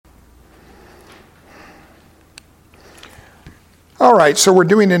All right, so we're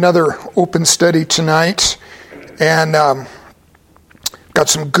doing another open study tonight, and got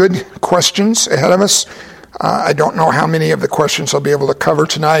some good questions ahead of us. I don't know how many of the questions I'll be able to cover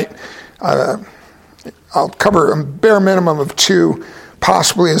tonight. I'll cover a bare minimum of 2,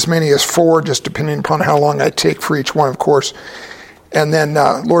 possibly as many as 4, just depending upon how long I take for each one, of course. And then,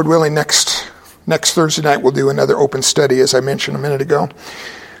 Lord willing, next Thursday night we'll do another open study, as I mentioned a minute ago.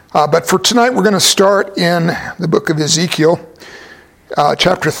 But for tonight, we're going to start in the book of Ezekiel,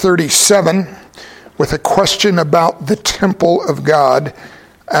 chapter 37, with a question about the temple of God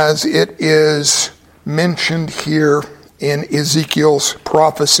as it is mentioned here in Ezekiel's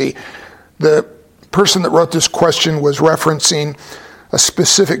prophecy. The person that wrote this question was referencing a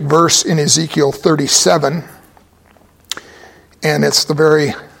specific verse in Ezekiel 37, and it's the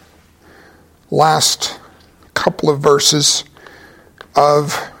very last couple of verses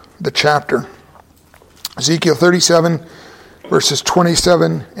of the chapter. Ezekiel 37, verses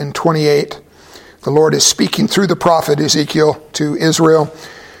 27 and 28. The Lord is speaking through the prophet Ezekiel to Israel.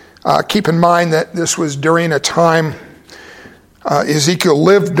 Keep in mind that this was during a time Ezekiel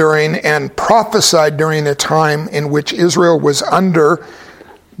lived during and prophesied during a time in which Israel was under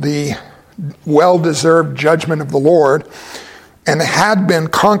the well-deserved judgment of the Lord and had been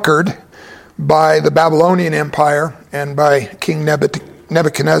conquered by the Babylonian Empire and by King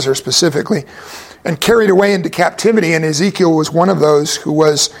Nebuchadnezzar specifically, and carried away into captivity. And Ezekiel was one of those who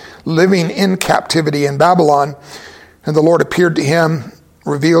was living in captivity in Babylon. And the Lord appeared to him,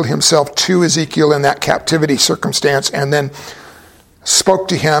 revealed himself to Ezekiel in that captivity circumstance, and then spoke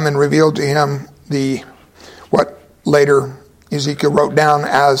to him and revealed to him what later Ezekiel wrote down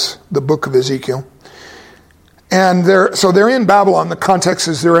as the book of Ezekiel. And they're in Babylon. The context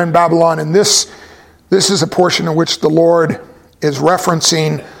is they're in Babylon, and this is a portion in which the Lord is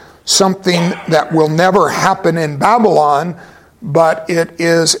referencing something that will never happen in Babylon, but it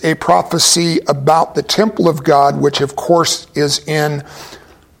is a prophecy about the temple of God, which of course is in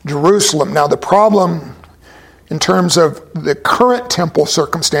Jerusalem. Now the problem in terms of the current temple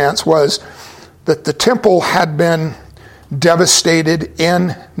circumstance was that the temple had been devastated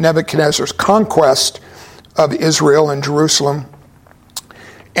in Nebuchadnezzar's conquest of Israel and Jerusalem.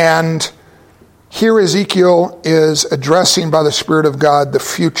 And here Ezekiel is addressing by the Spirit of God the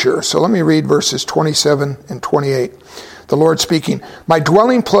future. So let me read verses 27 and 28. The Lord speaking, "My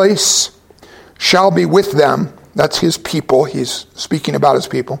dwelling place shall be with them." That's his people. He's speaking about his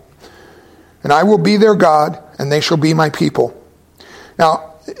people. "And I will be their God, and they shall be my people."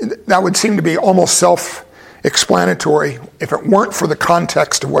 Now, that would seem to be almost self-explanatory if it weren't for the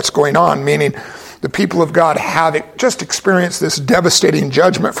context of what's going on, meaning the people of God have just experienced this devastating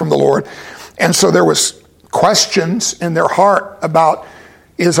judgment from the Lord. And so there was questions in their heart about,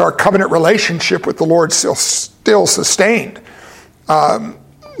 is our covenant relationship with the Lord still sustained? The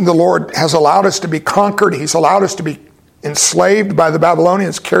Lord has allowed us to be conquered. He's allowed us to be enslaved by the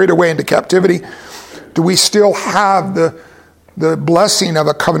Babylonians, carried away into captivity. Do we still have the blessing of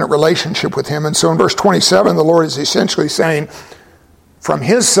a covenant relationship with him? And so in verse 27, the Lord is essentially saying, from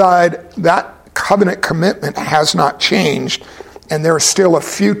his side, that covenant commitment has not changed, and there is still a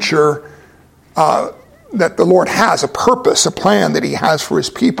future that the Lord has, a purpose, a plan that he has for his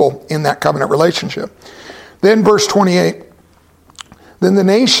people in that covenant relationship. Then verse 28, "Then the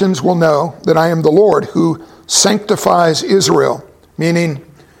nations will know that I am the Lord who sanctifies Israel," meaning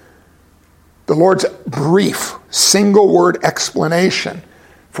the Lord's brief, single-word explanation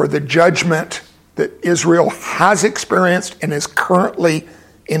for the judgment that Israel has experienced and is currently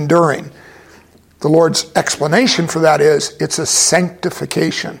enduring. The Lord's explanation for that is it's a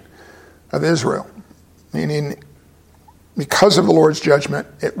sanctification of Israel, meaning because of the Lord's judgment,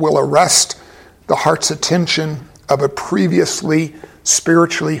 it will arrest the heart's attention of a previously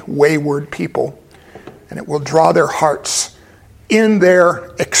spiritually wayward people, and it will draw their hearts in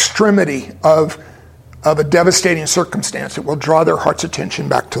their extremity of a devastating circumstance. It will draw their heart's attention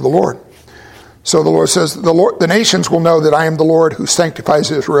back to the Lord. So the Lord says, the nations will know that I am the Lord who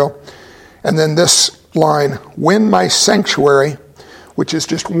sanctifies Israel. And then this line, "When my sanctuary," which is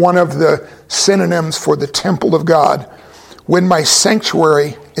just one of the synonyms for the temple of God, "when my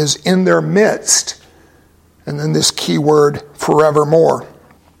sanctuary is in their midst," and then this key word, "forevermore."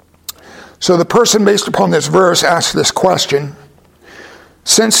 So the person, based upon this verse, asks this question: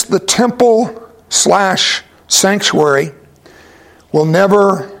 since the temple/sanctuary will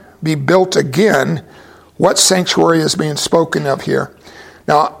never be built again, what sanctuary is being spoken of here?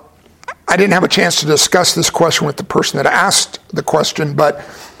 Now, I didn't have a chance to discuss this question with the person that asked the question, but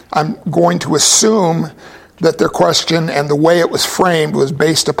I'm going to assume that their question and the way it was framed was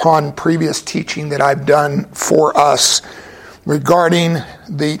based upon previous teaching that I've done for us regarding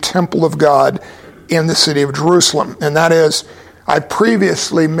the temple of God in the city of Jerusalem. And that is, I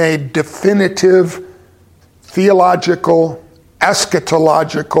previously made definitive theological,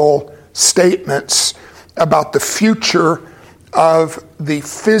 eschatological statements about the future of the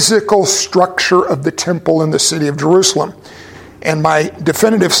physical structure of the temple in the city of Jerusalem. And my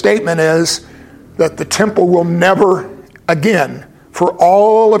definitive statement is that the temple will never again, for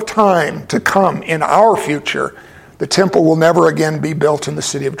all of time to come in our future, the temple will never again be built in the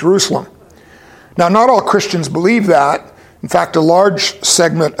city of Jerusalem. Now, not all Christians believe that. In fact, a large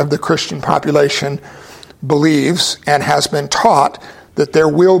segment of the Christian population believes and has been taught that there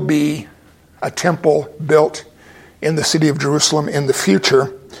will be a temple built in the city of Jerusalem in the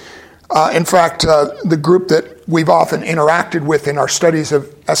future. In fact, the group that we've often interacted with in our studies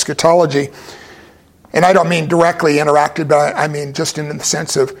of eschatology, and I don't mean directly interacted, but I mean just in the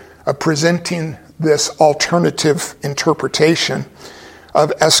sense of presenting this alternative interpretation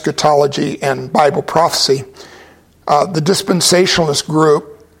of eschatology and Bible prophecy, the dispensationalist group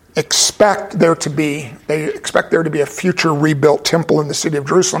expect there to be a future rebuilt temple in the city of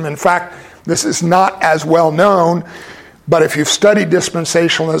Jerusalem. In fact, this is not as well known, but if you've studied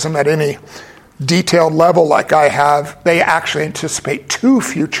dispensationalism at any detailed level like I have, they actually anticipate 2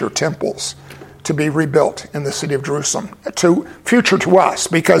 future temples to be rebuilt in the city of Jerusalem, future to us,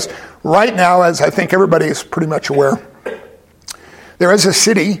 because right now, as I think everybody is pretty much aware, there is a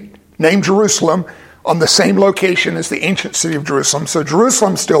city named Jerusalem on the same location as the ancient city of Jerusalem. So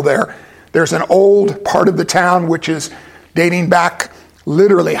Jerusalem's still there. There's an old part of the town which is dating back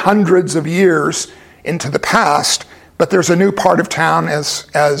literally hundreds of years into the past, but there's a new part of town as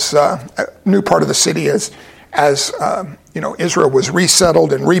a new part of the city as Israel was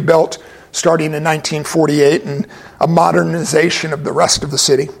resettled and rebuilt starting in 1948, and a modernization of the rest of the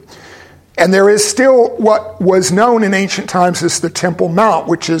city. And there is still what was known in ancient times as the Temple Mount,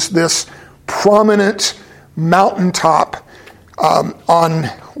 which is this prominent mountaintop on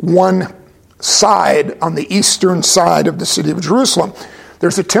one side, on the eastern side of the city of Jerusalem.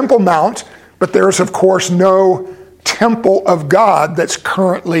 There's a Temple Mount, but there's, of course, no temple of God that's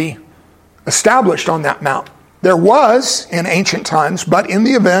currently established on that mount. There was in ancient times, but in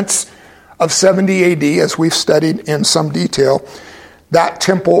the events of 70 AD, as we've studied in some detail, that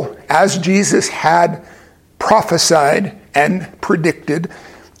temple, as Jesus had prophesied and predicted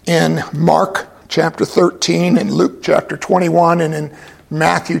in Mark chapter 13, in Luke chapter 21, and in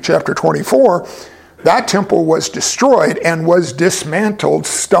Matthew chapter 24, that temple was destroyed and was dismantled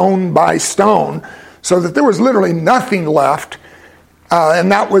stone by stone, so that there was literally nothing left.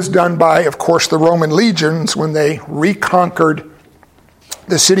 And that was done by, of course, the Roman legions when they reconquered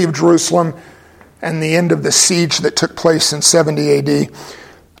the city of Jerusalem and the end of the siege that took place in 70 AD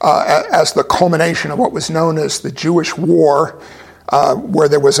as the culmination of what was known as the Jewish War, where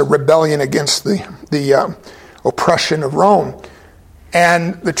there was a rebellion against the oppression of Rome.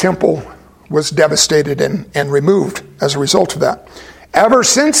 And the temple was devastated and removed as a result of that. Ever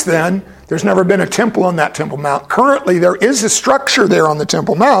since then, there's never been a temple on that Temple Mount. Currently, there is a structure there on the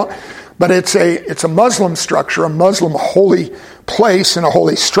Temple Mount, but it's a Muslim structure, a Muslim holy place and a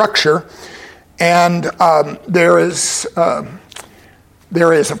holy structure. And there is,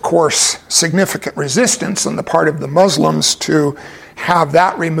 of course, significant resistance on the part of the Muslims to have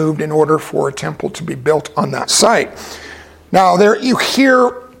that removed in order for a temple to be built on that site. Now, there you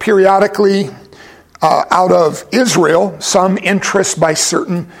hear periodically out of Israel some interest by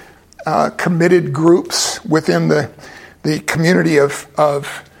certain committed groups within the community of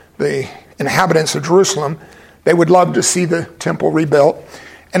the inhabitants of Jerusalem. They would love to see the temple rebuilt.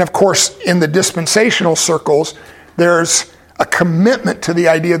 And of course, in the dispensational circles, there's a commitment to the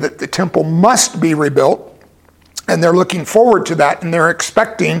idea that the temple must be rebuilt. And they're looking forward to that, and they're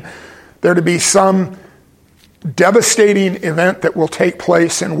expecting there to be some devastating event that will take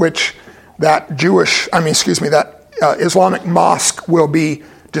place in which that Islamic mosque will be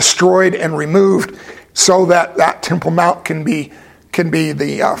destroyed and removed, so that Temple Mount can be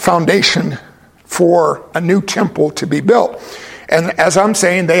the foundation for a new temple to be built. And as I'm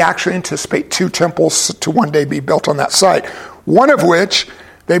saying, they actually anticipate 2 temples to one day be built on that site. One of which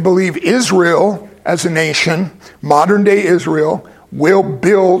they believe Israel as a nation, modern day Israel, will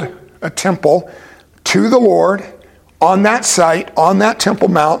build a temple to the Lord on that site, on that Temple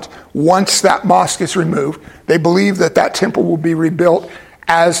Mount, once that mosque is removed. They believe that temple will be rebuilt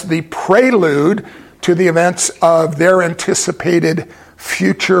as the prelude to the events of their anticipated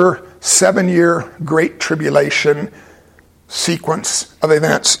future 7-year Great Tribulation sequence of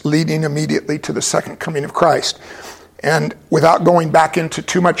events leading immediately to the second coming of Christ. And without going back into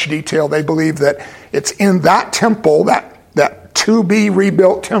too much detail, they believe that it's in that temple, that that to be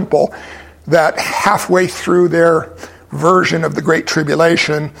rebuilt temple, that halfway through their version of the Great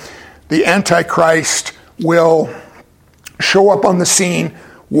Tribulation, the Antichrist will show up on the scene,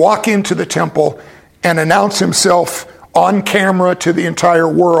 walk into the temple, and announce himself on camera to the entire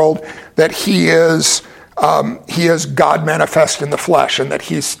world that he is God manifest in the flesh, and that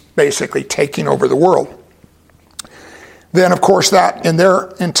he's basically taking over the world. Then, of course, that in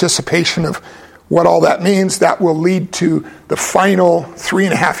their anticipation of what all that means, that will lead to the final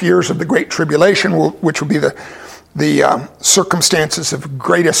 3.5 years of the Great Tribulation, which will be the circumstances of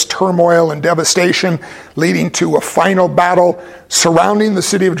greatest turmoil and devastation, leading to a final battle surrounding the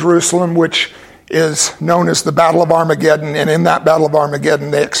city of Jerusalem, which is known as the Battle of Armageddon. And in that Battle of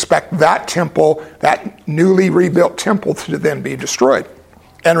Armageddon, they expect that temple, that newly rebuilt temple, to then be destroyed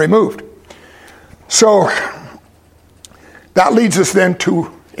and removed. So that leads us then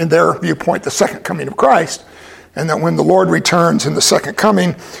to, in their viewpoint, the second coming of Christ. And that when the Lord returns in the second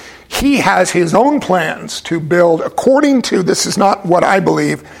coming, he has his own plans to build according to, this is not what I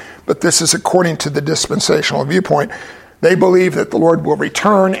believe, but this is according to the dispensational viewpoint. They believe that the Lord will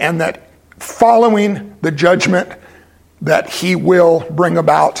return, and that following the judgment that he will bring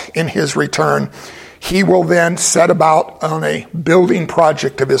about in his return, he will then set about on a building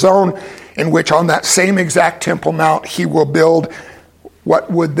project of his own, in which on that same exact Temple Mount, he will build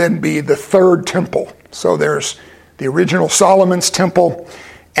what would then be the third temple. So there's the original Solomon's temple,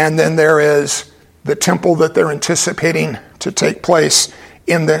 and then there is the temple that they're anticipating to take place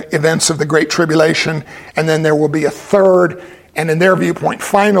in the events of the Great Tribulation. And then there will be a third, and in their viewpoint,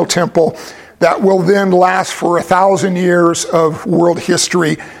 final temple that will then last for 1,000 years of world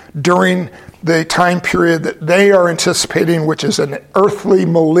history during the time period that they are anticipating, which is an earthly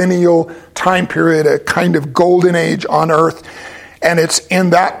millennial time period, a kind of golden age on earth. And it's in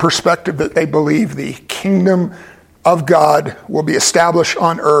that perspective that they believe the kingdom of God will be established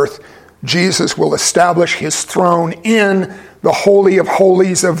on earth. Jesus will establish his throne in the Holy of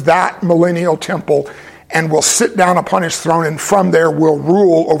Holies of that millennial temple, and will sit down upon his throne, and from there will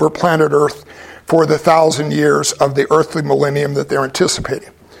rule over planet Earth for the 1,000 years of the earthly millennium that they're anticipating.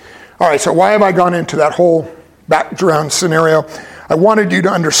 All right, so why have I gone into that whole background scenario? I wanted you to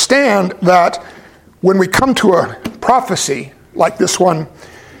understand that when we come to a prophecy like this one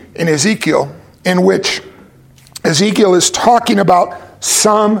in Ezekiel, in which Ezekiel is talking about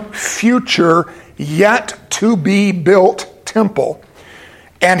some future yet to be built temple,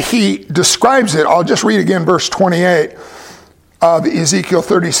 and he describes it. I'll just read again verse 28 of Ezekiel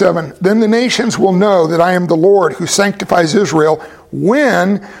 37. Then the nations will know that I am the Lord who sanctifies Israel,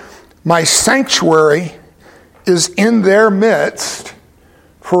 when my sanctuary is in their midst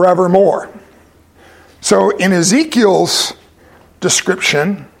forevermore. So in Ezekiel's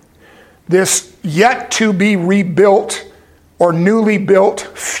description, this yet to be rebuilt or newly built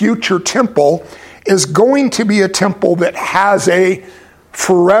future temple is going to be a temple that has a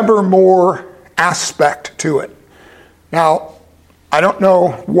forevermore aspect to it. Now, I don't know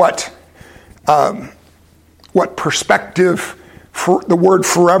what perspective for the word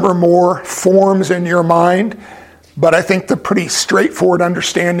forevermore forms in your mind, but I think the pretty straightforward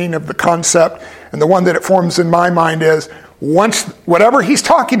understanding of the concept, and the one that it forms in my mind, is once whatever he's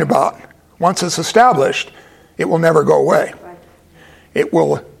talking about, once it's established, it will never go away. It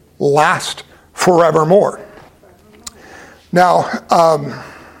will last forevermore. Now,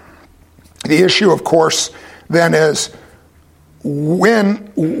 the issue, of course, then is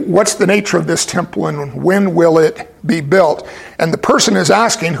what's the nature of this temple, and when will it be built? And the person is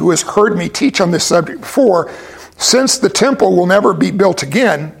asking, who has heard me teach on this subject before, since the temple will never be built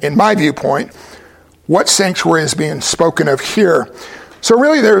again, in my viewpoint, what sanctuary is being spoken of here? So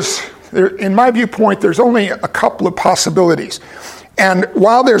really, in my viewpoint, there's only a couple of possibilities. And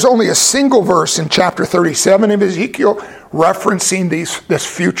while there's only a single verse in chapter 37 of Ezekiel referencing this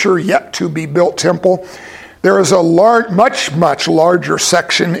future yet to be built temple, there is a much larger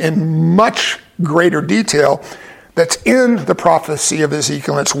section in much greater detail that's in the prophecy of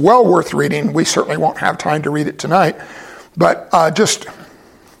Ezekiel. And it's well worth reading. We certainly won't have time to read it tonight, but just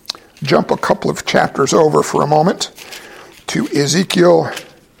jump a couple of chapters over for a moment to Ezekiel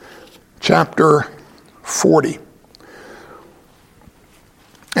chapter 40.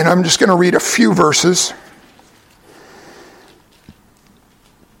 And I'm just going to read a few verses.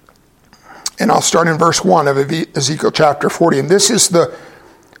 And I'll start in verse 1 of Ezekiel chapter 40. And this is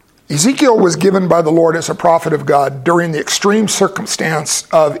Ezekiel was given by the Lord as a prophet of God during the extreme circumstance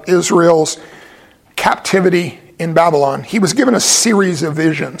of Israel's captivity in Babylon. He was given a series of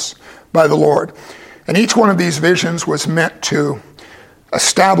visions by the Lord. And each one of these visions was meant to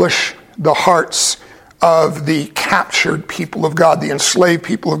establish the hearts of the captured people of God, the enslaved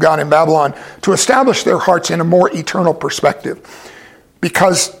people of God in Babylon, to establish their hearts in a more eternal perspective.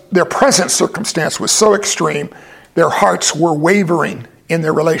 Because their present circumstance was so extreme, their hearts were wavering in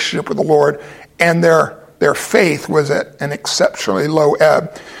their relationship with the Lord, and their faith was at an exceptionally low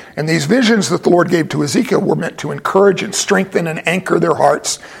ebb. And these visions that the Lord gave to Ezekiel were meant to encourage and strengthen and anchor their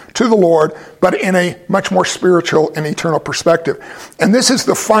hearts to the Lord, but in a much more spiritual and eternal perspective. And this is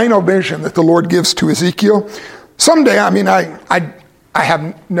the final vision that the Lord gives to Ezekiel. Someday, I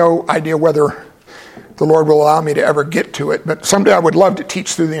have no idea whether the Lord will allow me to ever get to it, but someday I would love to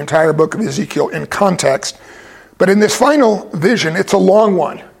teach through the entire book of Ezekiel in context. But in this final vision, it's a long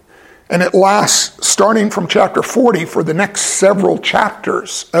one. And it lasts starting from chapter 40 for the next several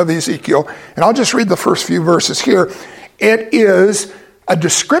chapters of Ezekiel. And I'll just read the first few verses here. It is a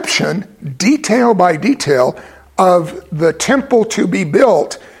description, detail by detail, of the temple to be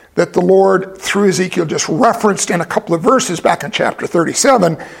built that the Lord, through Ezekiel, just referenced in a couple of verses back in chapter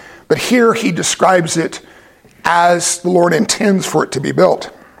 37. But here he describes it as the Lord intends for it to be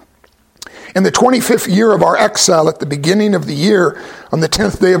built. In the 25th year of our exile, at the beginning of the year, on the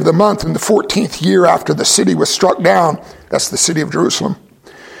 10th day of the month, in the 14th year after the city was struck down, that's the city of Jerusalem,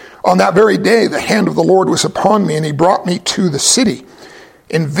 on that very day, the hand of the Lord was upon me, and he brought me to the city.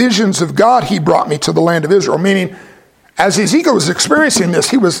 In visions of God, he brought me to the land of Israel. Meaning, as Ezekiel was experiencing this,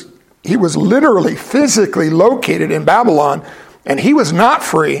 he was literally, physically located in Babylon, and he was not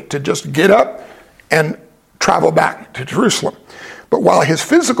free to just get up and travel back to Jerusalem. But while his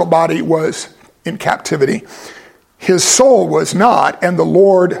physical body was in captivity, his soul was not, and the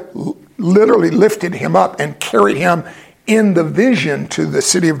Lord literally lifted him up and carried him in the vision to the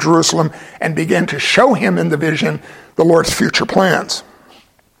city of Jerusalem and began to show him in the vision the Lord's future plans.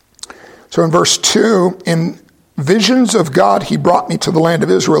 So in verse 2, in visions of God, he brought me to the land of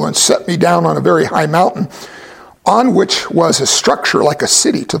Israel and set me down on a very high mountain, on which was a structure like a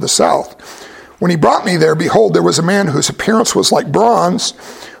city to the south. When he brought me there, behold, there was a man whose appearance was like bronze,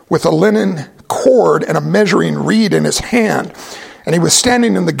 with a linen cord and a measuring reed in his hand. And he was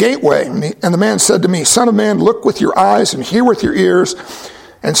standing in the gateway. And the man said to me, Son of man, look with your eyes and hear with your ears,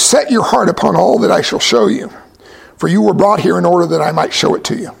 and set your heart upon all that I shall show you. For you were brought here in order that I might show it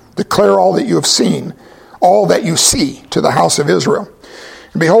to you. Declare all that you have seen, all that you see, to the house of Israel.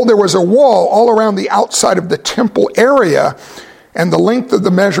 And behold, there was a wall all around the outside of the temple area, and the length of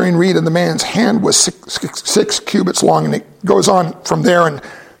the measuring reed in the man's hand was six cubits long. And it goes on from there and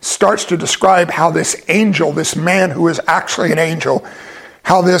starts to describe how this angel, this man who is actually an angel,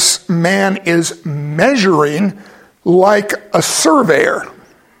 how this man is measuring like a surveyor.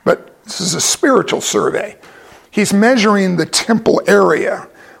 But this is a spiritual survey. He's measuring the temple area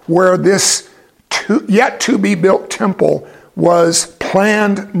where this yet to be built temple was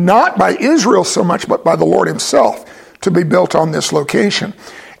planned not by Israel so much, but by the Lord himself, to be built on this location.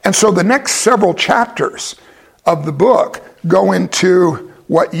 And so the next several chapters of the book go into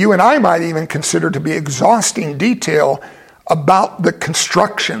what you and I might even consider to be exhausting detail about the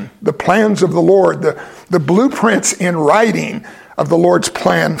construction, the plans of the Lord, the blueprints in writing of the Lord's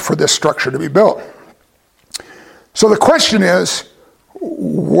plan for this structure to be built. So the question is,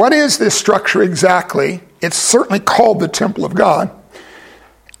 what is this structure exactly? It's certainly called the Temple of God.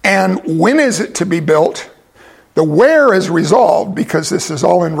 And when is it to be built? The where is resolved, because this is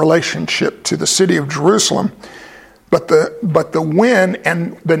all in relationship to the city of Jerusalem. But the when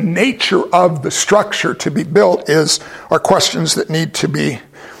and the nature of the structure to be built are questions that need to be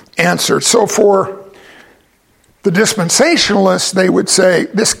answered. So for the dispensationalists, they would say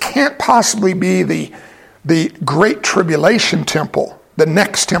this can't possibly be the Great Tribulation temple, the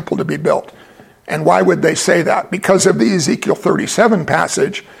next temple to be built. And why would they say that? Because of the Ezekiel 37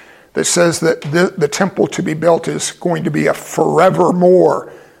 passage that says that the temple to be built is going to be a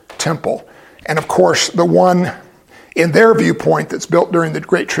forevermore temple. And of course, the one in their viewpoint that's built during the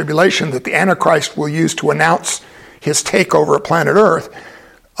Great Tribulation that the Antichrist will use to announce his takeover of planet Earth,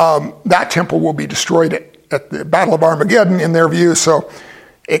 that temple will be destroyed at the Battle of Armageddon in their view, so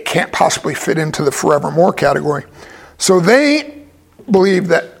it can't possibly fit into the forevermore category. So they believe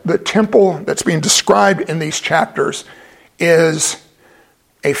that the temple that's being described in these chapters is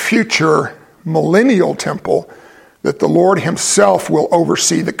a future millennial temple that the Lord himself will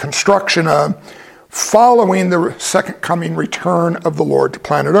oversee the construction of following the second coming return of the Lord to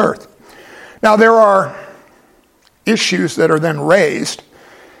planet Earth. Now, there are issues that are then raised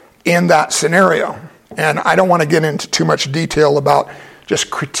in that scenario, and I don't want to get into too much detail about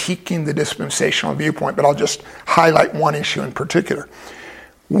just critiquing the dispensational viewpoint, but I'll just highlight one issue in particular.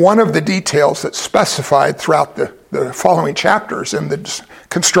 One of the details that's specified throughout the following chapters in the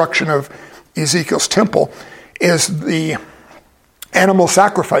construction of Ezekiel's temple is the animal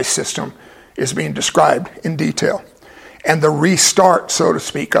sacrifice system is being described in detail, and the restart, so to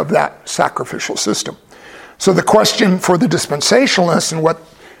speak, of that sacrificial system. So the question for the dispensationalists and what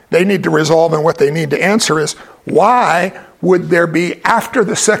they need to resolve and what they need to answer is, why would there be, after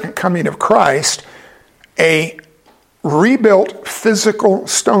the second coming of Christ, a rebuilt physical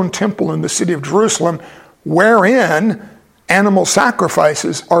stone temple in the city of Jerusalem wherein animal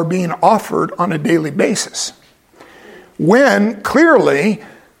sacrifices are being offered on a daily basis? When clearly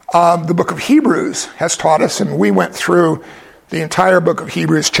the book of Hebrews has taught us, and we went through the entire book of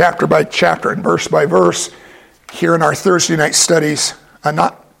Hebrews chapter by chapter and verse by verse here in our Thursday night studies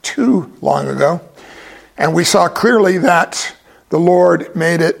not too long ago, and we saw clearly that the Lord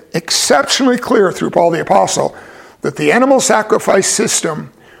made it exceptionally clear through Paul the Apostle that the animal sacrifice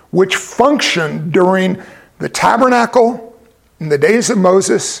system, which functioned during the tabernacle in the days of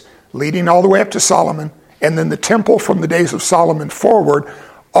Moses, leading all the way up to Solomon, and then the temple from the days of Solomon forward,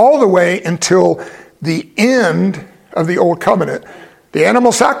 all the way until the end of the Old Covenant, the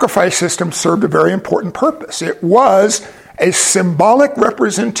animal sacrifice system served a very important purpose. It was a symbolic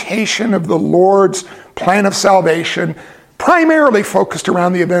representation of the Lord's plan of salvation, primarily focused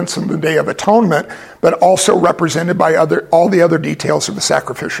around the events of the Day of Atonement, but also represented by all the other details of the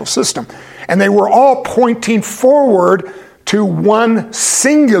sacrificial system. And they were all pointing forward to one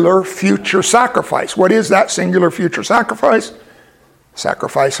singular future sacrifice. What is that singular future sacrifice?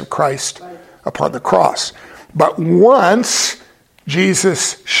 Sacrifice of Christ upon the cross. But once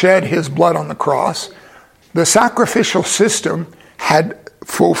Jesus shed his blood on the cross, the sacrificial system had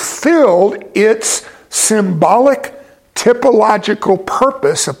fulfilled its symbolic, typological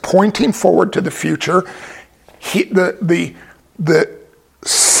purpose of pointing forward to the future. The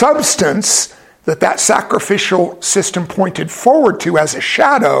substance that sacrificial system pointed forward to as a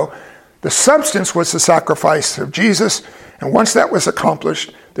shadow, the substance was the sacrifice of Jesus. And once that was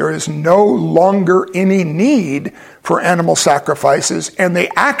accomplished, there is no longer any need for animal sacrifices, and they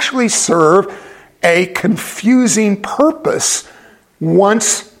actually serve a confusing purpose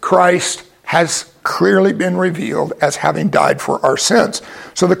once Christ has clearly been revealed as having died for our sins.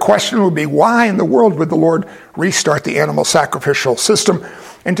 So the question would be, why in the world would the Lord restart the animal sacrificial system?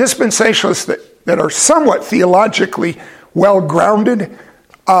 And dispensationalists that are somewhat theologically well-grounded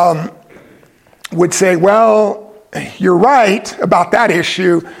would say, well, you're right about that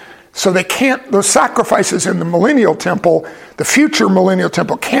issue. So those sacrifices in the millennial temple, the future millennial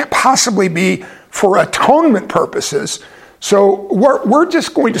temple, can't possibly be for atonement purposes. So we're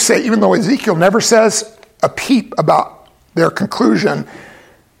just going to say, even though Ezekiel never says a peep about their conclusion,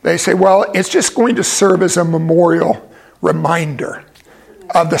 they say, well, it's just going to serve as a memorial reminder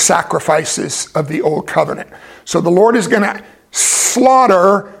of the sacrifices of the Old Covenant. So the Lord is going to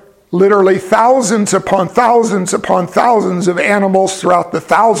slaughter literally thousands upon thousands upon thousands of animals throughout the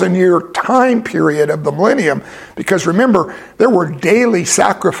 1,000-year time period of the millennium. Because remember, there were daily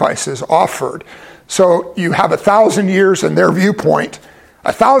sacrifices offered. So you have 1,000 years in their viewpoint,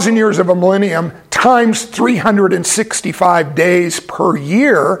 1,000 years of a millennium times 365 days per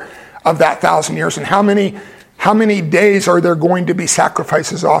year of that 1,000 years. And how many days are there going to be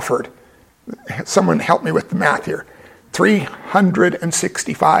sacrifices offered? Someone help me with the math here.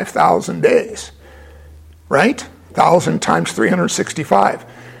 365,000 days, right? 1,000 times 365.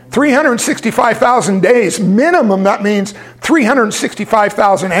 365,000 days minimum. That means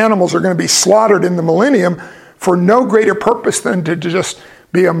 365,000 animals are going to be slaughtered in the millennium for no greater purpose than to just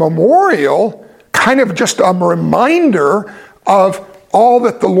be a memorial, kind of just a reminder of all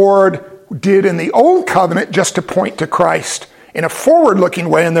that the Lord did in the Old Covenant, just to point to Christ in a forward-looking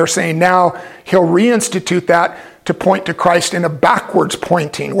way. And they're saying now he'll reinstitute that to point to Christ in a backwards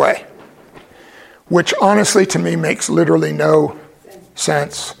pointing way, which honestly to me makes literally no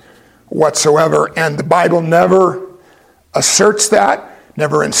sense whatsoever. And the Bible never asserts that,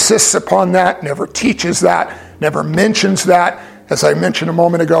 never insists upon that, never teaches that, never mentions that. As I mentioned a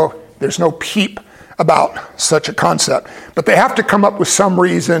moment ago, there's no peep about such a concept. But they have to come up with some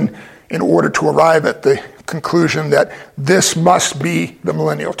reason in order to arrive at the conclusion that this must be the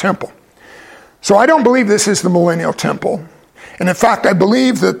millennial temple. So I don't believe this is the millennial temple. And in fact, I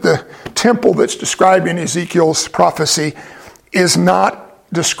believe that the temple that's described in Ezekiel's prophecy is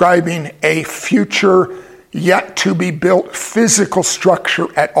not describing a future yet to be built physical structure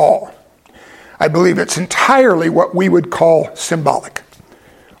at all. I believe it's entirely what we would call symbolic,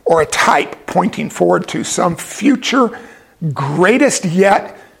 or a type pointing forward to some future, greatest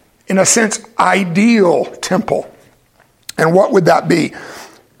yet, in a sense, ideal temple. And what would that be?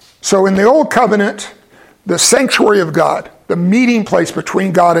 So in the Old Covenant, the sanctuary of God, the meeting place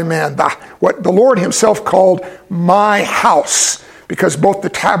between God and man, what the Lord himself called my house, because both the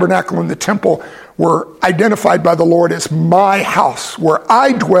tabernacle and the temple were identified by the Lord as my house, where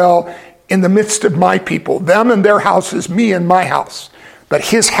I dwell in the midst of my people. Them and their houses, me and my house. But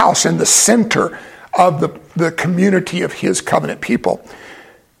his house in the center of the community of his covenant people.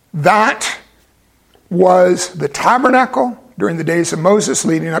 That was the tabernacle during the days of Moses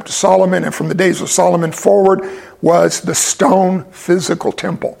leading up to Solomon, and from the days of Solomon forward was the stone physical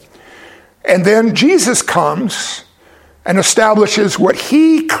temple. And then Jesus comes and establishes what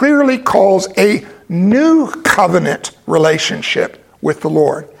he clearly calls a new covenant relationship with the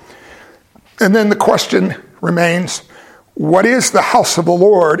Lord. And then the question remains, what is the house of the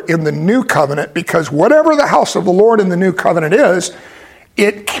Lord in the new covenant? Because whatever the house of the Lord in the new covenant is,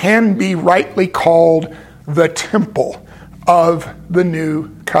 it can be rightly called the temple of the new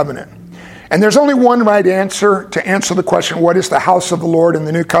covenant. And there's only one right answer to answer the question, what is the house of the Lord in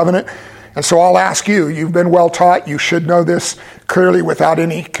the new covenant? And so I'll ask you, you've been well taught, you should know this clearly without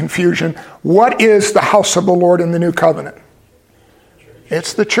any confusion. What is the house of the Lord in the new covenant?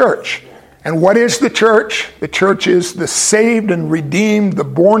 It's the church. And what is the church? The church is the saved and redeemed, the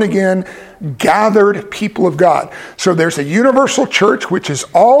born again, gathered people of God. So there's a universal church, which is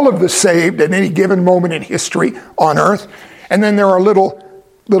all of the saved at any given moment in history on earth. And then there are little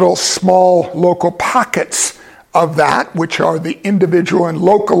small local pockets of that, which are the individual and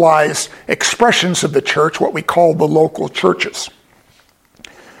localized expressions of the church, what we call the local churches.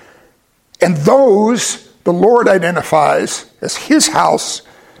 And those the Lord identifies as his house,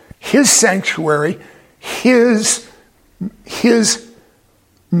 his sanctuary, his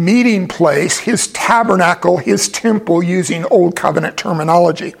meeting place, his tabernacle, his temple, using Old Covenant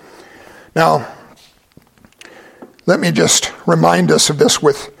terminology. Now, let me just remind us of this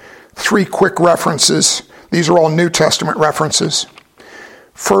with 3 quick references. These are all New Testament references.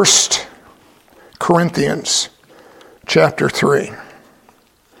 1 Corinthians chapter 3.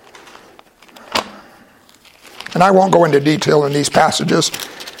 And I won't go into detail in these passages.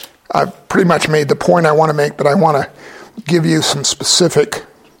 I've pretty much made the point I want to make, but I want to give you some specific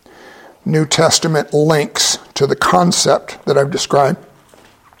New Testament links to the concept that I've described.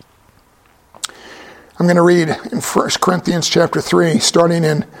 I'm going to read in 1 Corinthians chapter 3, starting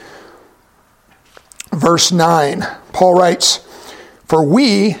in verse 9. Paul writes, "For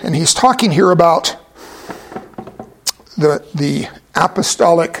we," and he's talking here about the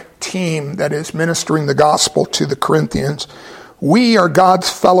apostolic team that is ministering the gospel to the Corinthians, "we are God's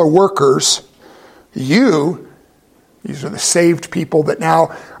fellow workers. You," these are the saved people that now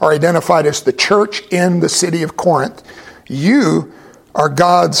are identified as the church in the city of Corinth, "you are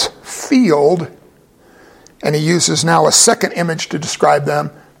God's field," and he uses now a second image to describe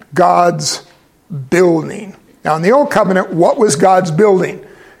them, God's building. Now in the Old Covenant, what was God's building?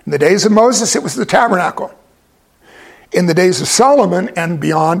 In the days of Moses, it was the tabernacle. In the days of Solomon and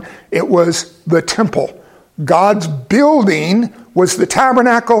beyond, it was the temple. God's building was the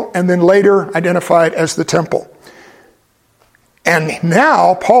tabernacle, and then later identified as the temple. And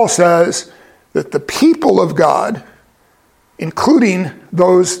now Paul says that the people of God, including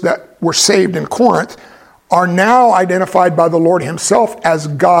those that were saved in Corinth, are now identified by the Lord himself as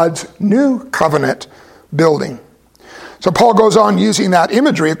God's new covenant building. So Paul goes on using that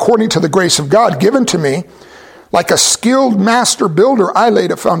imagery, "According to the grace of God given to me, like a skilled master builder, I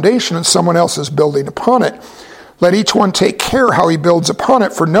laid a foundation and someone else is building upon it. Let each one take care how he builds upon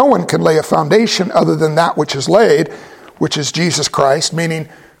it, for no one can lay a foundation other than that which is laid, which is Jesus Christ," meaning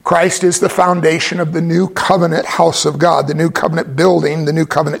Christ is the foundation of the new covenant house of God, the new covenant building, the new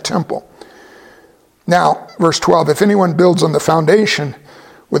covenant temple. Now, verse 12, "If anyone builds on the foundation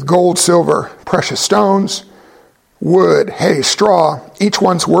with gold, silver, precious stones, wood, hay, straw, each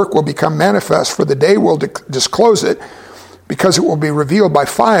one's work will become manifest, for the day will disclose it, because it will be revealed by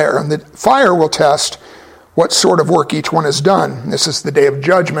fire, and the fire will test what sort of work each one has done." This is the day of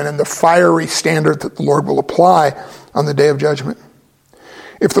judgment and the fiery standard that the Lord will apply on the day of judgment.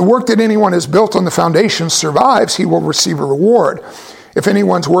 "If the work that anyone has built on the foundation survives, he will receive a reward. If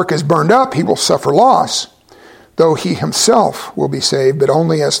anyone's work is burned up, he will suffer loss, though he himself will be saved, but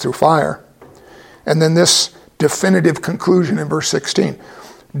only as through fire." And then this definitive conclusion in verse 16.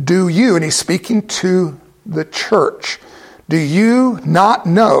 "Do you," and he's speaking to the church, "do you not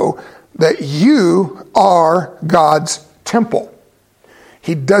know that you are God's temple?"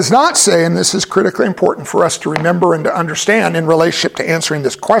 He does not say, and this is critically important for us to remember and to understand in relationship to answering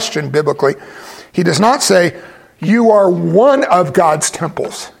this question biblically, he does not say, "You are one of God's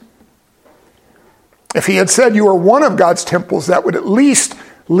temples." If he had said you are one of God's temples, that would at least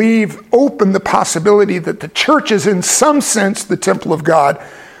leave open the possibility that the church is in some sense the temple of God,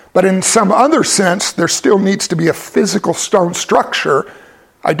 but in some other sense there still needs to be a physical stone structure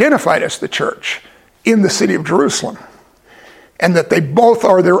identified as the church in the city of Jerusalem. And that they both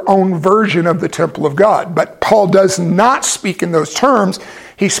are their own version of the temple of God. But Paul does not speak in those terms.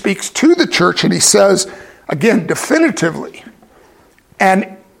 He speaks to the church and he says, again, definitively,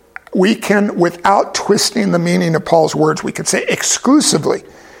 and we can, without twisting the meaning of Paul's words, we could say exclusively.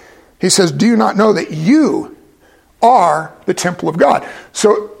 He says, do you not know that you are the temple of God?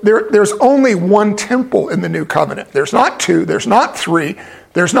 So there's only one temple in the new covenant. There's not two, there's not three,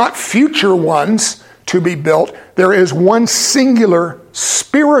 there's not future ones to be built. There is one singular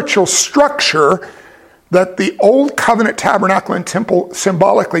spiritual structure that the old covenant tabernacle and temple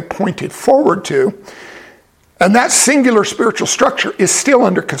symbolically pointed forward to. And that singular spiritual structure is still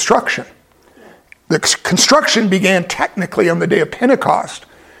under construction. The construction began technically on the day of Pentecost,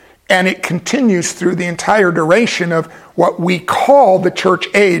 and it continues through the entire duration of what we call the church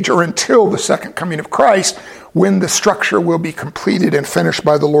age, or until the second coming of Christ, when the structure will be completed and finished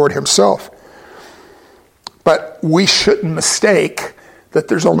by the Lord himself. But we shouldn't mistake that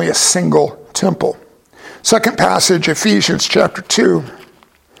there's only a single temple. Second passage, Ephesians chapter 2.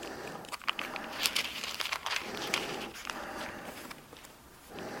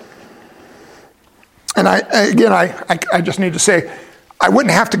 And I just need to say, I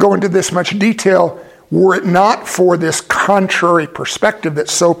wouldn't have to go into this much detail were it not for this contrary perspective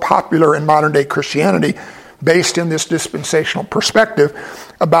that's so popular in modern day Christianity, based in this dispensational perspective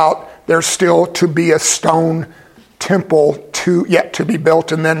about there's still to be a stone temple yet to be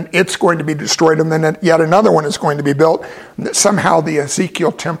built, and then it's going to be destroyed, and then yet another one is going to be built. And that somehow the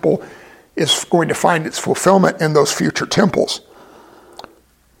Ezekiel temple is going to find its fulfillment in those future temples.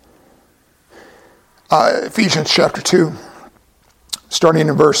 Ephesians chapter 2, starting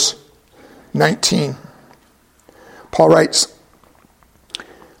in verse 19. Paul writes,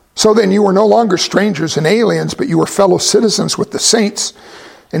 so then you are no longer strangers and aliens, but you are fellow citizens with the saints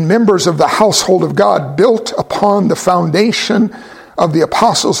and members of the household of God, built upon the foundation of the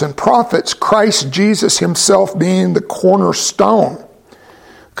apostles and prophets, Christ Jesus himself being the cornerstone.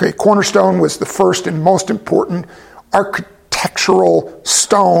 Okay, cornerstone was the first and most important architectural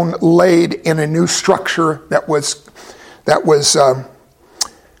stone laid in a new structure that was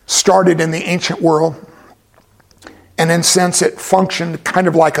started in the ancient world. And in a sense, it functioned kind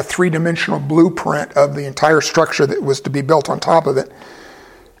of like a three-dimensional blueprint of the entire structure that was to be built on top of it.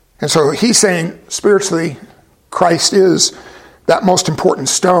 And so he's saying, spiritually, Christ is that most important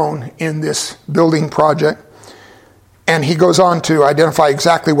stone in this building project. And he goes on to identify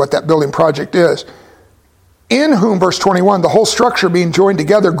exactly what that building project is. In whom, verse 21, the whole structure being joined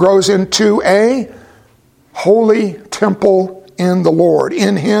together grows into a holy temple in the Lord.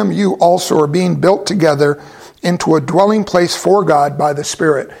 In him you also are being built together into a dwelling place for God by the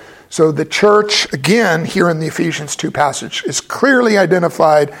Spirit. So the church, again, here in the Ephesians 2 passage, is clearly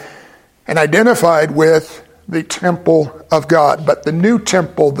identified with the temple of God. But the new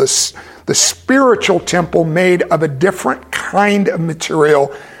temple, the spiritual temple, made of a different kind of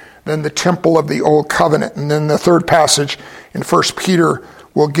material than the temple of the old covenant. And then the third passage in 1 Peter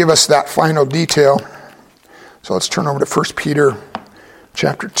will give us that final detail. So let's turn over to 1 Peter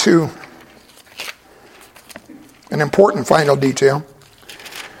chapter 2. An important final detail.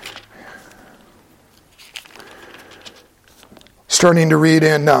 Starting to read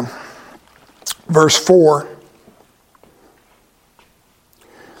in verse 4.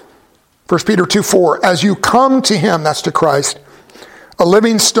 1 Peter 2:4. As you come to him, that's to Christ, a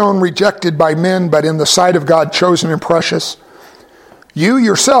living stone rejected by men, but in the sight of God chosen and precious, you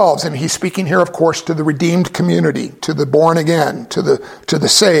yourselves, and he's speaking here, of course, to the redeemed community, to the born again, to the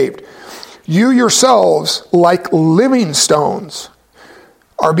saved. You yourselves, like living stones,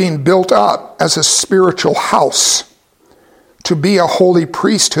 are being built up as a spiritual house to be a holy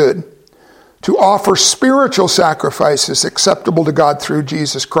priesthood, to offer spiritual sacrifices acceptable to God through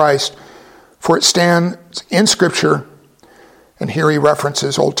Jesus Christ. For it stands in Scripture, and here he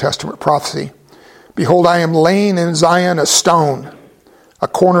references Old Testament prophecy. Behold, I am laying in Zion a stone, a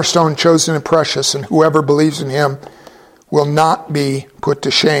cornerstone chosen and precious, and whoever believes in him will not be put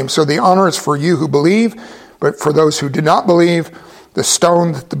to shame. So the honor is for you who believe, but for those who do not believe, the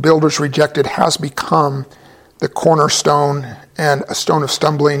stone that the builders rejected has become the cornerstone, and a stone of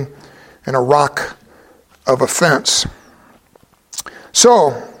stumbling and a rock of offense.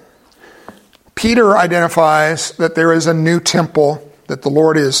 So, Peter identifies that there is a new temple that the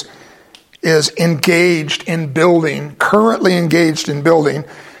Lord is engaged in building, currently engaged in building.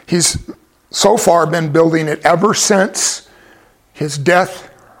 He's so far been building it ever since his death,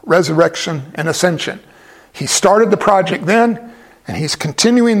 resurrection, and ascension. He started the project then, and he's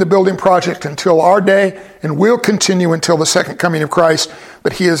continuing the building project until our day, and will continue until the second coming of Christ.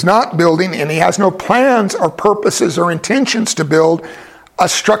 But he is not building, and he has no plans or purposes or intentions to build a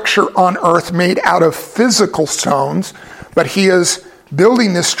structure on earth made out of physical stones, but he is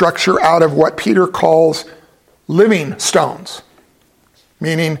building this structure out of what Peter calls living stones,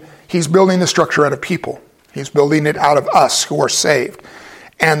 meaning he's building the structure out of people. He's building it out of us who are saved.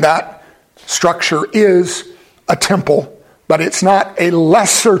 And that structure is a temple, but it's not a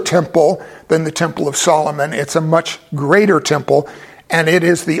lesser temple than the Temple of Solomon. It's a much greater temple, and it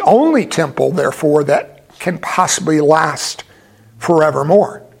is the only temple, therefore, that can possibly last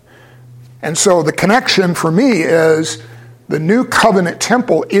forevermore. And so the connection for me is the New Covenant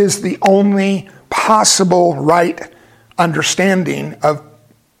temple is the only possible right understanding of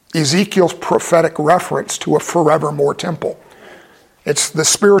Ezekiel's prophetic reference to a forevermore temple. It's the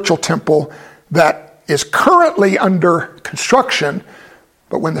spiritual temple that is currently under construction,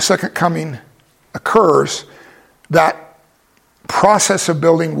 but when the second coming occurs, that process of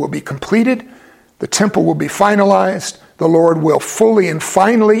building will be completed, the temple will be finalized, the Lord will fully and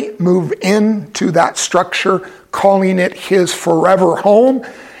finally move into that structure, calling it his forever home,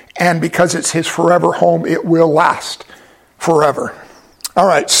 and because it's his forever home, it will last forever. All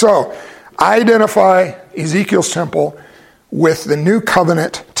right, so identify Ezekiel's temple with the New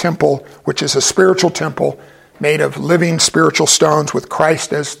Covenant temple, which is a spiritual temple made of living spiritual stones with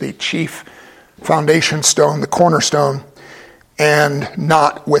Christ as the chief foundation stone, the cornerstone, and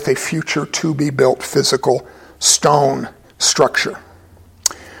not with a future to be built physical stone structure.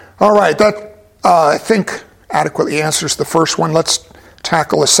 All right, that I think adequately answers the first one. Let's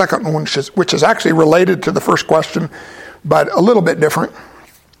tackle a second one, which is actually related to the first question, but a little bit different.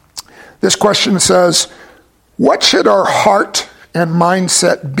 This question says, what should our heart and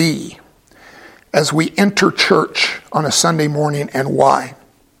mindset be as we enter church on a Sunday morning, and why?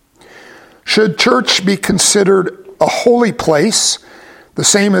 Should church be considered a holy place, the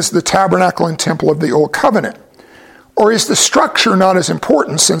same as the tabernacle and temple of the Old Covenant? Or is the structure not as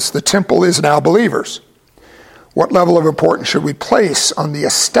important since the temple is now believers? What level of importance should we place on the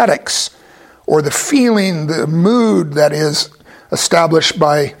aesthetics or the feeling, the mood that is established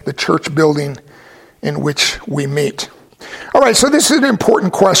by the church building in which we meet? All right, so this is an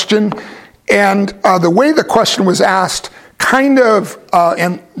important question, and the way the question was asked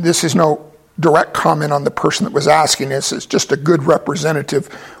and this is no direct comment on the person that was asking this, it's just a good representative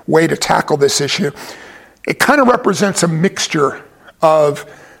way to tackle this issue. It kind of represents a mixture of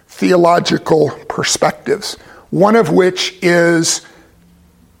theological perspectives, one of which is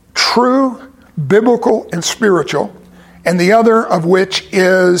true, biblical, and spiritual, and the other of which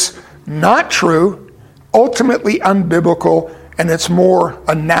is not true, ultimately unbiblical, and it's more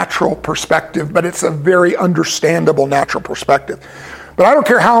a natural perspective, but it's a very understandable natural perspective. But I don't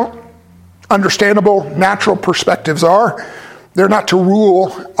care how understandable natural perspectives are, they're not to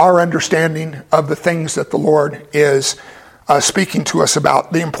rule our understanding of the things that the Lord is speaking to us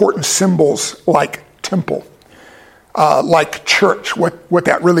about, the important symbols like temple, like church, what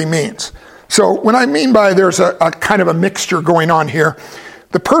that really means. So what I mean by there's a kind of a mixture going on here,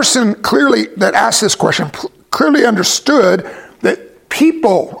 the person clearly that asked this question clearly understood that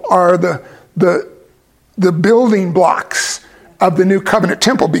people are the building blocks of the New Covenant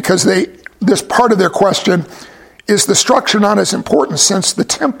temple, because this part of their question is the structure not as important since the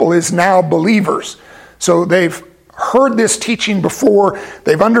temple is now believers. So they've heard this teaching before,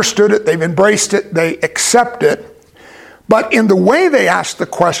 they've understood it, they've embraced it, they accept it. But in the way they asked the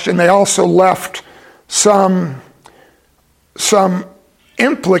question, they also left some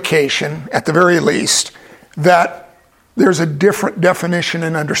implication, at the very least, that there's a different definition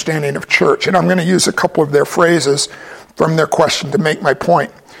and understanding of church. And I'm going to use a couple of their phrases from their question to make my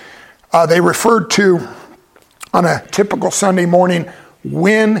point. They referred to, on a typical Sunday morning,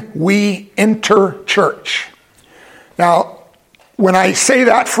 when we enter church. Now, when I say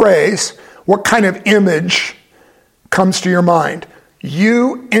that phrase, what kind of image comes to your mind?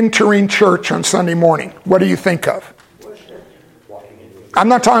 You entering church on Sunday morning, what do you think of? I'm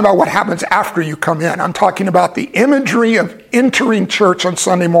not talking about what happens after you come in. I'm talking about the imagery of entering church on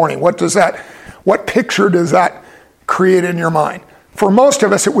Sunday morning. What picture does that create in your mind? For most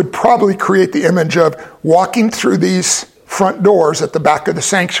of us, it would probably create the image of walking through these front doors at the back of the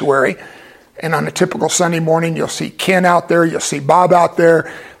sanctuary. And on a typical Sunday morning, you'll see Ken out there, you'll see Bob out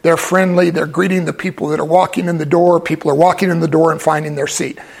there. They're friendly, they're greeting the people that are walking in the door. People are walking in the door and finding their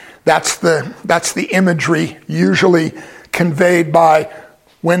seat. That's the imagery usually conveyed by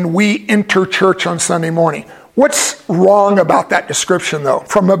when we enter church on Sunday morning. What's wrong about that description, though,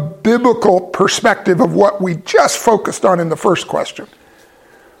 from a biblical perspective of what we just focused on in the first question?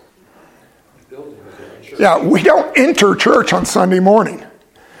 Yeah, we don't enter church on Sunday morning.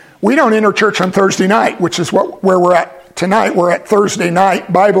 We don't enter church on Thursday night, which is where we're at tonight. We're at Thursday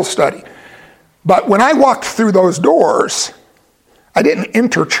night Bible study. But when I walked through those doors, I didn't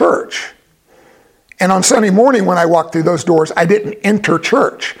enter church. And on Sunday morning when I walked through those doors, I didn't enter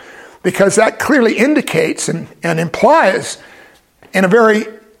church. Because that clearly indicates and implies in a very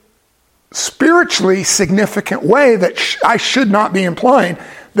spiritually significant way that I should not be implying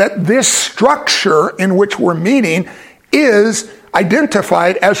that this structure in which we're meeting is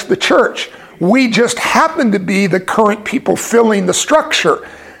identified as the church. We just happen to be the current people filling the structure.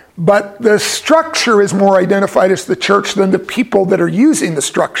 But the structure is more identified as the church than the people that are using the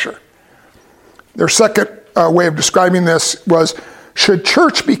structure. Their second way of describing this was, should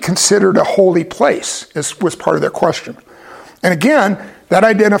church be considered a holy place? Was part of their question. And again, that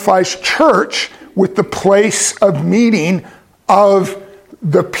identifies church with the place of meeting of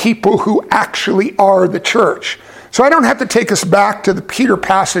the people who actually are the church. So I don't have to take us back to the Peter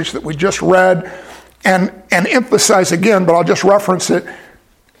passage that we just read and emphasize again, but I'll just reference it.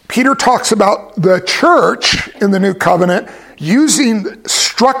 Peter talks about the church in the New Covenant using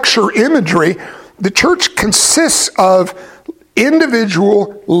structure imagery. The church consists of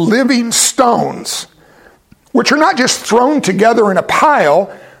individual living stones, which are not just thrown together in a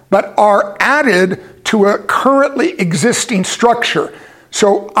pile, but are added to a currently existing structure.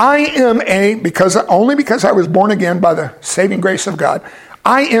 So I am only because I was born again by the saving grace of God,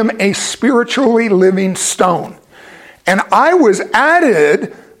 I am a spiritually living stone. And I was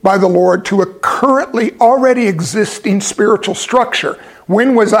added by the Lord to a currently already existing spiritual structure.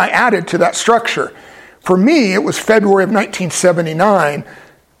 When was I added to that structure? For me, it was February of 1979,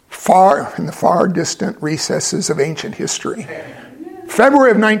 in the far distant recesses of ancient history.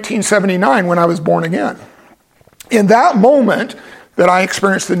 February of 1979 when I was born again. In that moment that I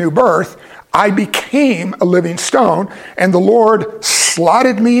experienced the new birth, I became a living stone, and the Lord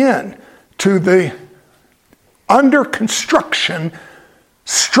slotted me in to the under construction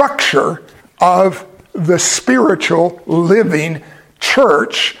structure of the spiritual living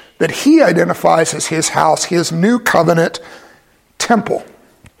church that he identifies as his house, his new covenant temple.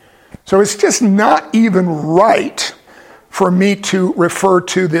 So it's just not even right for me to refer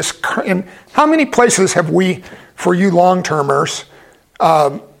to this. And how many places have we, for you long-termers,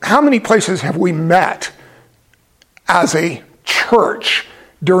 how many places have we met as a church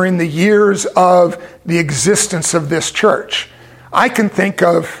during the years of the existence of this church? I can think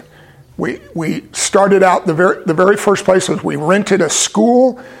of, we started out, the very first place was we rented a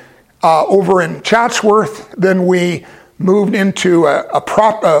school over in Chatsworth. Then we moved into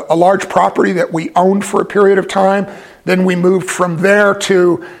a large property that we owned for a period of time. Then we moved from there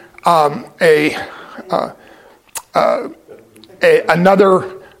to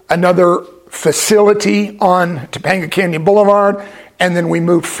another facility on Topanga Canyon Boulevard, and then we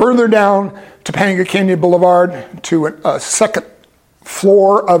moved further down Topanga Canyon Boulevard to a second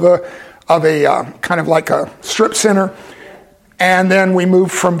floor of a kind of like a strip center. And then we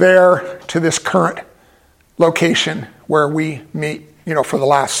moved from there to this current location where we meet, for the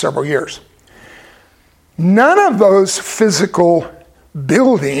last several years. None of those physical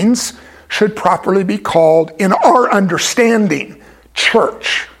buildings should properly be called, in our understanding,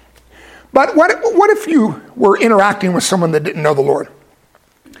 church. But what if you were interacting with someone that didn't know the Lord,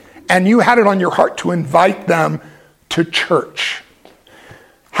 and you had it on your heart to invite them to church?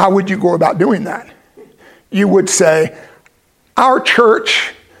 How would you go about doing that? You would say, our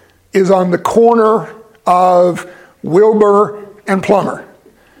church is on the corner of Wilbur and Plummer,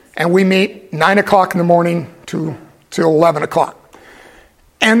 and we meet 9 o'clock in the morning till 11 o'clock.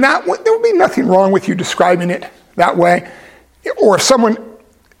 And there would be nothing wrong with you describing it that way. Or if someone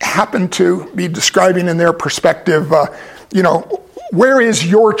happened to be describing in their perspective, where is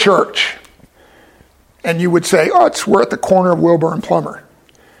your church? And you would say, we're at the corner of Wilbur and Plummer.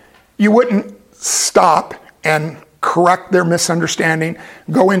 You wouldn't stop and correct their misunderstanding,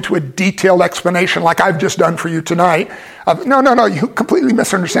 go into a detailed explanation like I've just done for you tonight. No, you completely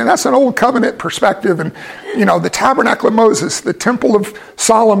misunderstand. That's an old covenant perspective, and the tabernacle of Moses, the temple of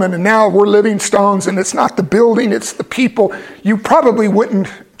Solomon, and now we're living stones, and it's not the building, it's the people. You probably wouldn't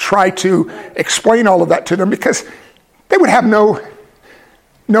try to explain all of that to them because they would have no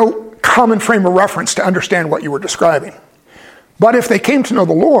common frame of reference to understand what you were describing. But if they came to know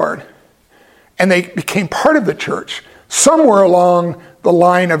the Lord, and they became part of the church, somewhere along the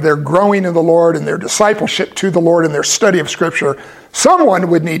line of their growing in the Lord and their discipleship to the Lord and their study of Scripture, someone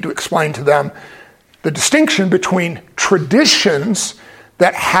would need to explain to them the distinction between traditions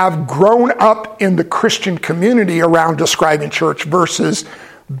that have grown up in the Christian community around describing church versus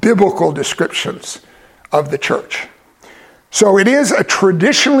biblical descriptions of the church. So it is a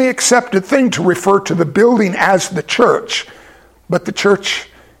traditionally accepted thing to refer to the building as the church, but the church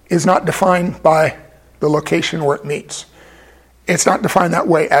is not defined by the location where it meets. It's not defined that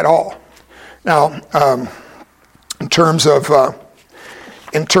way at all. Now, in terms of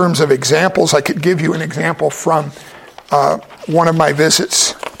examples, I could give you an example from one of my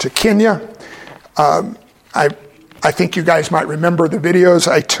visits to Kenya. I think you guys might remember the videos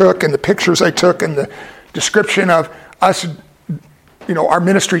I took and the pictures I took and the description of us, our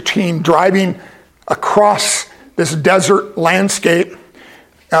ministry team driving across this desert landscape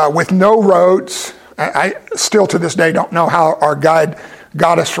with no roads. I still to this day don't know how our guide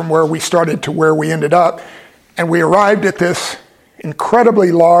got us from where we started to where we ended up. And we arrived at this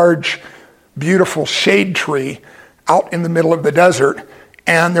incredibly large, beautiful shade tree out in the middle of the desert.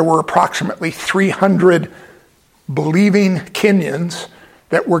 And there were approximately 300 believing Kenyans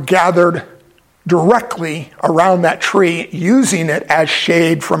that were gathered directly around that tree, using it as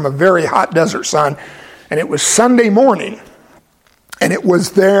shade from a very hot desert sun. And it was Sunday morning, and it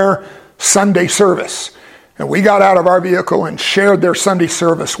was their Sunday service. And we got out of our vehicle and shared their Sunday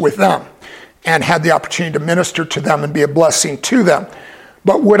service with them and had the opportunity to minister to them and be a blessing to them.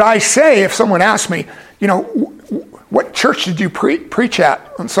 But would I say, if someone asked me, what church did you preach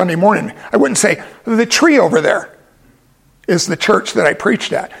at on Sunday morning? I wouldn't say, the tree over there is the church that I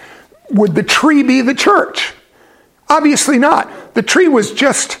preached at. Would the tree be the church? Obviously not. The tree was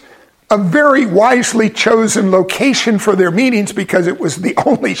just a very wisely chosen location for their meetings because it was the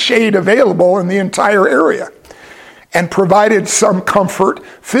only shade available in the entire area and provided some comfort,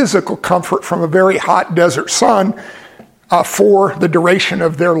 physical comfort from a very hot desert sun for the duration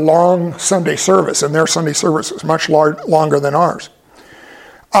of their long Sunday service. And their Sunday service was much longer than ours.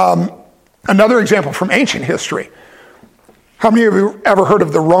 Another example from ancient history. How many of you ever heard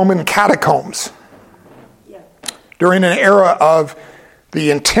of the Roman catacombs? Yeah. During an era of the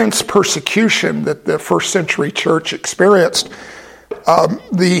intense persecution that the first century church experienced,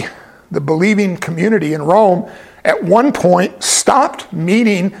 the believing community in Rome at one point stopped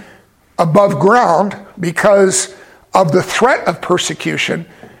meeting above ground because of the threat of persecution,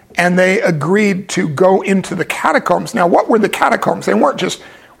 and they agreed to go into the catacombs. Now, what were the catacombs? They weren't just,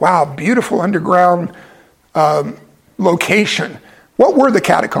 beautiful underground location. What were the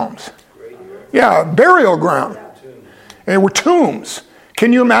catacombs? Yeah, burial ground. They were tombs.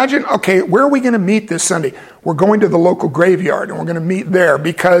 Can you imagine? Okay, where are we going to meet this Sunday? We're going to the local graveyard, and we're going to meet there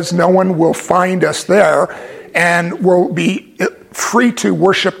because no one will find us there, and we'll be free to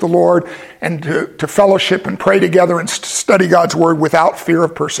worship the Lord and to fellowship and pray together and study God's word without fear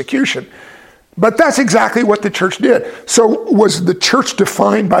of persecution. But that's exactly what the church did. So was the church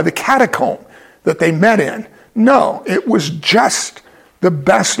defined by the catacomb that they met in? No, it was just the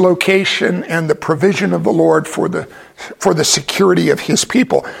best location and the provision of the Lord for the security of his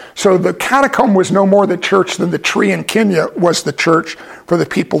people. So the catacomb was no more the church than the tree in Kenya was the church for the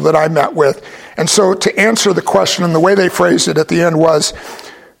people that I met with. And so to answer the question, and the way they phrased it at the end was,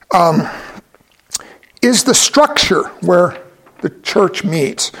 is the structure where the church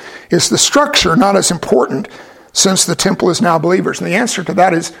meets, is the structure not as important since the temple is now believers? And the answer to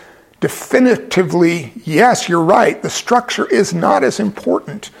that is definitively, yes, you're right. The structure is not as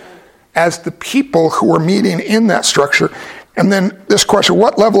important as the people who are meeting in that structure. And then this question,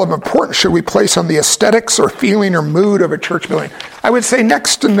 what level of importance should we place on the aesthetics or feeling or mood of a church building? I would say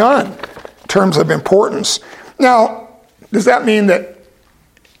next to none in terms of importance. Now, does that mean that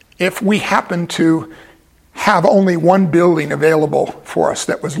if we happen to have only one building available for us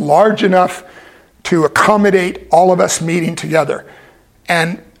that was large enough to accommodate all of us meeting together,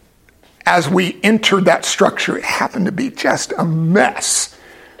 and as we entered that structure, it happened to be just a mess,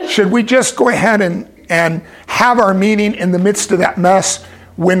 should we just go ahead and have our meeting in the midst of that mess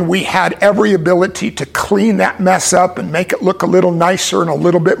when we had every ability to clean that mess up and make it look a little nicer and a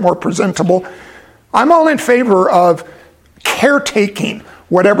little bit more presentable? I'm all in favor of caretaking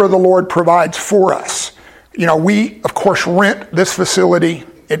whatever the Lord provides for us. We, of course, rent this facility.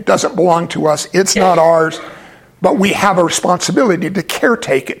 It doesn't belong to us. It's not ours. But we have a responsibility to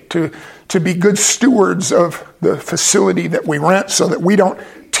caretake it, to be good stewards of the facility that we rent so that we don't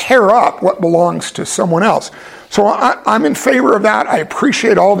tear up what belongs to someone else. So I'm in favor of that. I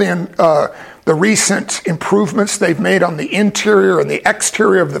appreciate all the recent improvements they've made on the interior and the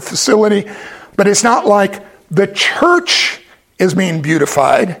exterior of the facility. But it's not like the church is being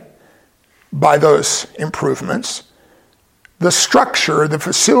beautified by those improvements. The structure, the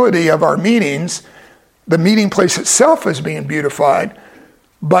facility of our meetings, the meeting place itself is being beautified,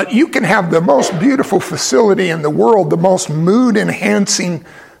 but you can have the most beautiful facility in the world, the most mood-enhancing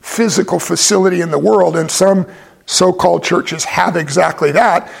physical facility in the world, and some so-called churches have exactly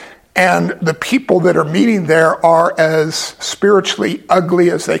that, and the people that are meeting there are as spiritually ugly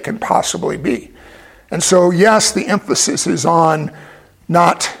as they can possibly be. And so, yes, the emphasis is on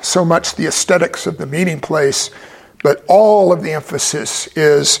not so much the aesthetics of the meeting place, but all of the emphasis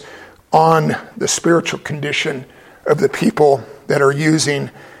is on the spiritual condition of the people that are using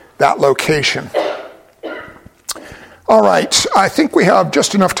that location. All right, I think we have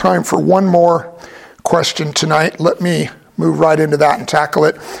just enough time for one more question tonight. Let me move right into that and tackle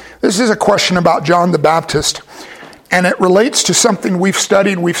it. This is a question about John the Baptist, and it relates to something we've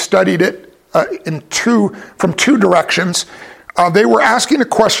studied. We've studied it from two directions. They were asking a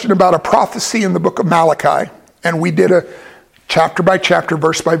question about a prophecy in the book of Malachi, and we did a chapter by chapter,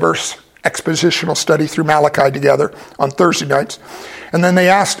 verse by verse expositional study through Malachi together on Thursday nights. And then they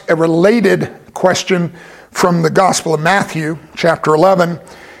asked a related question from the Gospel of Matthew, chapter 11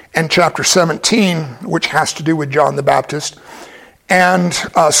 and chapter 17, which has to do with John the Baptist. And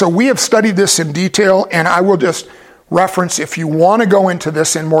so we have studied this in detail, and I will just reference, if you want to go into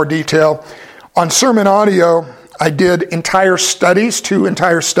this in more detail, on Sermon Audio, I did two entire studies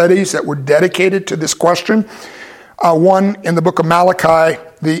that were dedicated to this question. One in the book of Malachi,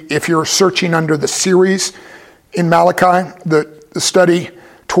 if you're searching under the series in Malachi, the study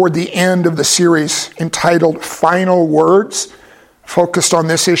toward the end of the series entitled Final Words, focused on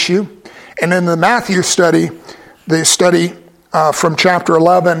this issue. And in the Matthew study, the study from chapter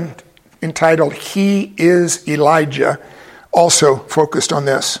 11 entitled He is Elijah, also focused on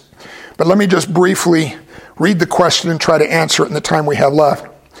this. But let me just briefly read the question and try to answer it in the time we have left.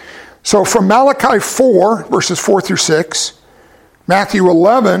 So from Malachi 4, verses 4 through 6, Matthew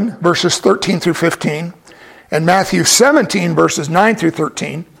 11, verses 13 through 15, and Matthew 17, verses 9 through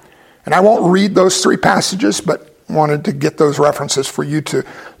 13, and I won't read those three passages, but wanted to get those references for you to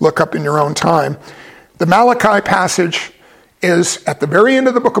look up in your own time. The Malachi passage is at the very end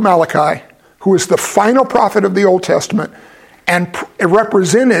of the book of Malachi, who is the final prophet of the Old Testament, and it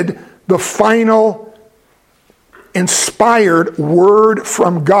represented the final inspired word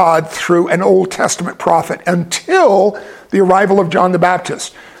from God through an Old Testament prophet until the arrival of John the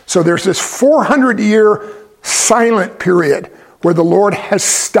Baptist. So there's this 400-year silent period where the Lord has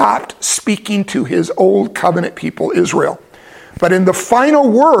stopped speaking to his old covenant people, Israel. But in the final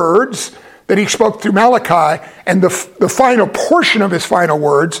words that he spoke through Malachi, and the final portion of his final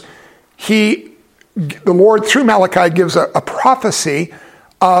words, the Lord through Malachi gives a prophecy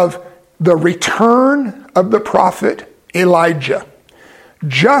of the return of the prophet Elijah,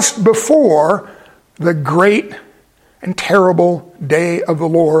 just before the great and terrible day of the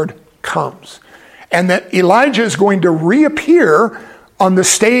Lord comes. And that Elijah is going to reappear on the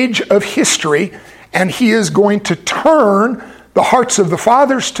stage of history, and he is going to turn the hearts of the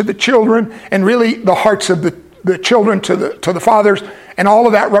fathers to the children, and really the hearts of the children to the fathers, and all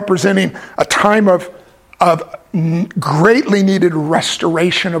of that representing a time of greatly needed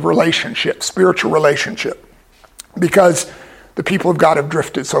restoration of relationship, spiritual relationship, because the people of God have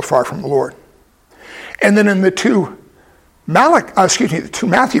drifted so far from the Lord. And then in the two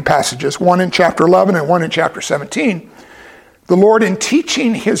Matthew passages, one in chapter 11 and one in chapter 17, the Lord, in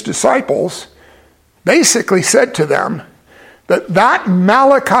teaching his disciples, basically said to them that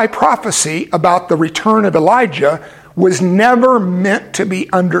Malachi prophecy about the return of Elijah was never meant to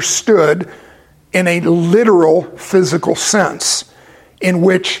be understood in a literal physical sense, in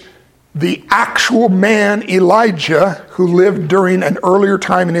which the actual man Elijah, who lived during an earlier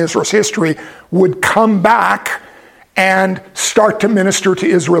time in Israel's history, would come back and start to minister to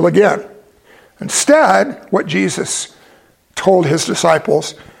Israel again. Instead, what Jesus told his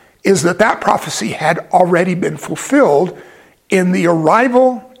disciples is that prophecy had already been fulfilled in the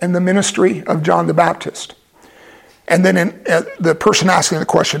arrival and the ministry of John the Baptist. And then the person asking the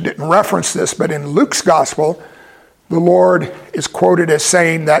question didn't reference this, but in Luke's gospel, the Lord is quoted as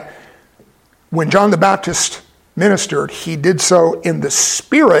saying that when John the Baptist ministered, he did so in the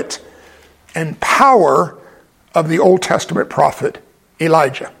spirit and power of the Old Testament prophet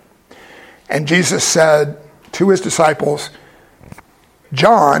Elijah. And Jesus said to his disciples,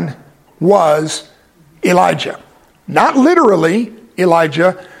 John was Elijah. Not literally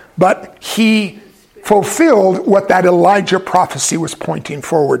Elijah, but he fulfilled what that Elijah prophecy was pointing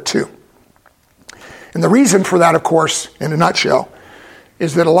forward to. And the reason for that, of course, in a nutshell,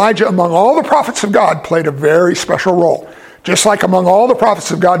 is that Elijah, among all the prophets of God, played a very special role. Just like among all the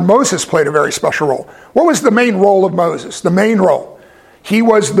prophets of God, Moses played a very special role. What was the main role of Moses? The main role. He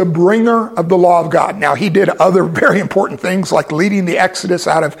was the bringer of the law of God. Now, he did other very important things like leading the Exodus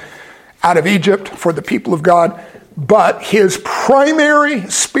out of Egypt for the people of God, but his primary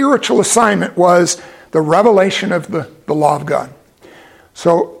spiritual assignment was the revelation of the law of God.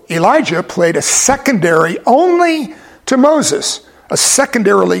 So Elijah played a secondary, only to Moses, a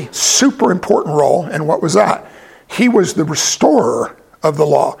secondarily super important role. And what was that? He was the restorer of the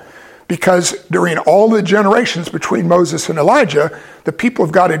law. Because during all the generations between Moses and Elijah, the people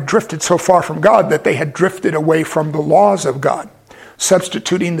of God had drifted so far from God that they had drifted away from the laws of God,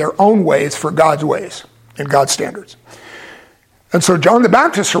 substituting their own ways for God's ways and God's standards. And so John the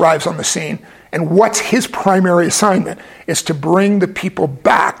Baptist arrives on the scene, and what's his primary assignment is to bring the people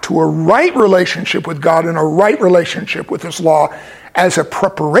back to a right relationship with God and a right relationship with his law as a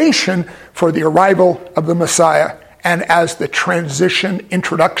preparation for the arrival of the Messiah and as the transition,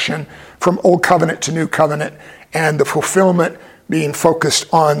 introduction from Old Covenant to New Covenant, and the fulfillment being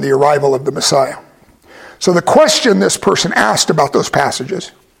focused on the arrival of the Messiah. So the question this person asked about those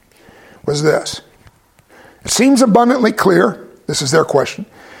passages was this. It seems abundantly clear, this is their question,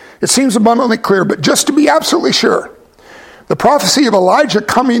 it seems abundantly clear, but just to be absolutely sure, the prophecy of Elijah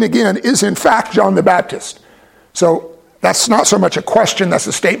coming again is in fact John the Baptist. So that's not so much a question, that's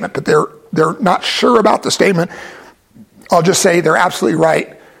a statement, but they're not sure about the statement. I'll just say they're absolutely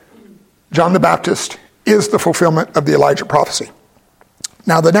right. John the Baptist is the fulfillment of the Elijah prophecy.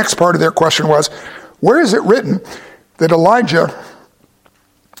 Now, the next part of their question was, where is it written that Elijah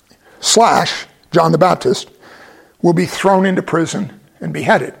 / John the Baptist will be thrown into prison and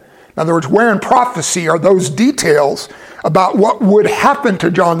beheaded? In other words, where in prophecy are those details about what would happen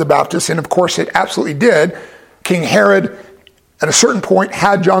to John the Baptist? And of course, it absolutely did. King Herod, at a certain point,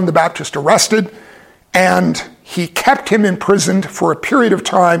 had John the Baptist arrested, and he kept him imprisoned for a period of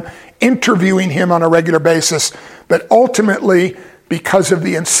time, interviewing him on a regular basis. But ultimately, because of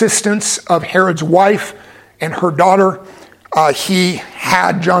the insistence of Herod's wife and her daughter, he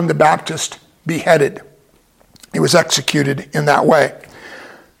had John the Baptist beheaded. He was executed in that way.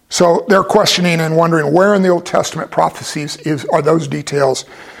 So they're questioning and wondering where in the Old Testament prophecies are those details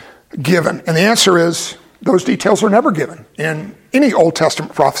given? And the answer is those details are never given in any Old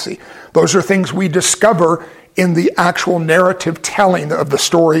Testament prophecy. Those are things we discover in the actual narrative telling of the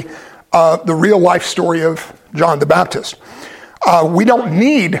story, the real life story of John the Baptist. We don't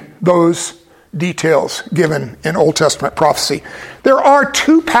need those details given in Old Testament prophecy. There are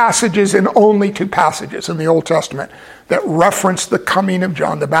two passages and only two passages in the Old Testament that reference the coming of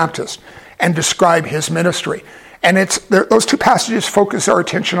John the Baptist and describe his ministry. And those two passages focus our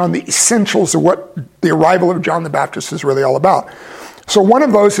attention on the essentials of what the arrival of John the Baptist is really all about. So one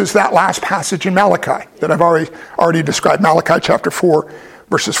of those is that last passage in Malachi that I've already described, Malachi chapter 4,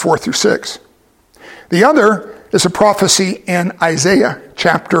 verses 4 through 6. The other is a prophecy in Isaiah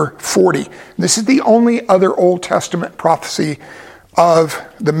chapter 40. This is the only other Old Testament prophecy of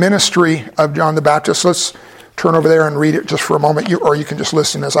the ministry of John the Baptist. Let's turn over there and read it just for a moment, or you can just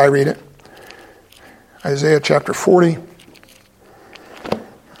listen as I read it. Isaiah chapter 40.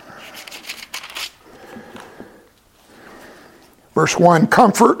 Verse 1,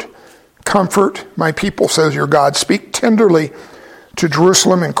 comfort, comfort my people, says your God. Speak tenderly to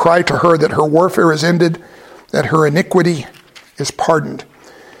Jerusalem and cry to her that her warfare is ended, that her iniquity is pardoned,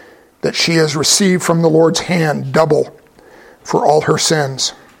 that she has received from the Lord's hand double for all her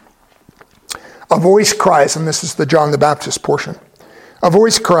sins. A voice cries, and this is the John the Baptist portion. A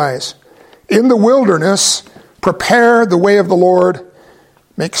voice cries, in the wilderness, prepare the way of the Lord,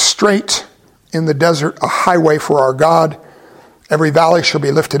 make straight in the desert a highway for our God. Every valley shall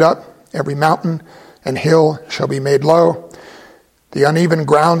be lifted up, every mountain and hill shall be made low. The uneven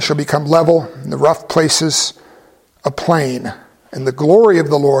ground shall become level, and the rough places a plain. And the glory of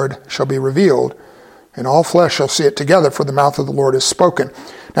the Lord shall be revealed, and all flesh shall see it together, for the mouth of the Lord has spoken.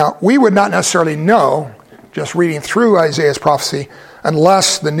 Now, we would not necessarily know, just reading through Isaiah's prophecy,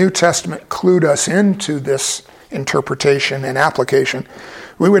 unless the New Testament clued us into this interpretation and application.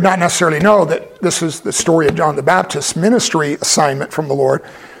 We would not necessarily know that this is the story of John the Baptist's ministry assignment from the Lord.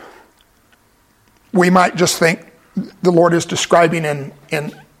 We might just think the Lord is describing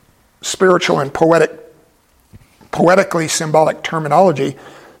in spiritual and poetically symbolic terminology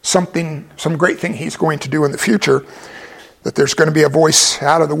some great thing he's going to do in the future, that there's going to be a voice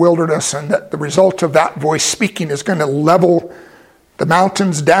out of the wilderness, and that the result of that voice speaking is going to level the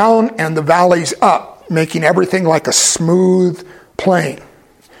mountains down and the valleys up, making everything like a smooth plain.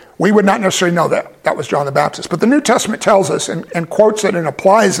 We would not necessarily know that was John the Baptist. But the New Testament tells us and quotes it and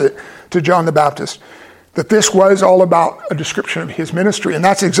applies it to John the Baptist, that this was all about a description of his ministry, and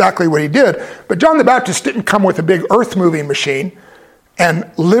that's exactly what he did. But John the Baptist didn't come with a big earth-moving machine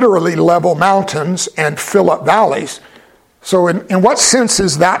and literally level mountains and fill up valleys. So in what sense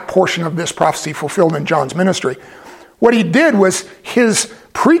is that portion of this prophecy fulfilled in John's ministry? What he did was his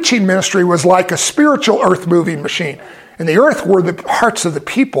preaching ministry was like a spiritual earth-moving machine. And the earth were the hearts of the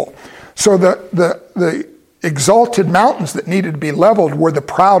people. So the exalted mountains that needed to be leveled were the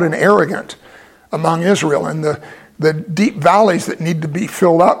proud and arrogant among Israel. And the deep valleys that need to be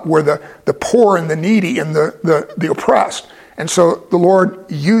filled up were the poor and the needy and the oppressed. And so the Lord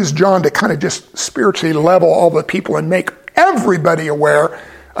used John to kind of just spiritually level all the people and make everybody aware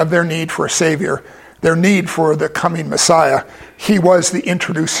of their need for a Savior, their need for the coming Messiah. He was the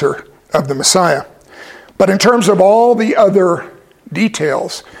introducer of the Messiah. But in terms of all the other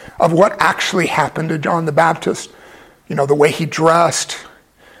details of what actually happened to John the Baptist, the way he dressed,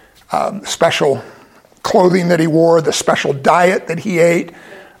 special clothing that he wore, the special diet that he ate,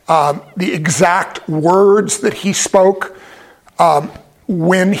 the exact words that he spoke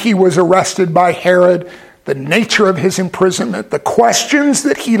when he was arrested by Herod, the nature of his imprisonment, the questions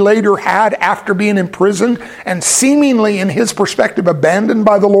that he later had after being imprisoned and seemingly, in his perspective, abandoned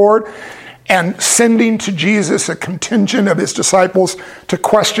by the Lord, and sending to Jesus a contingent of his disciples to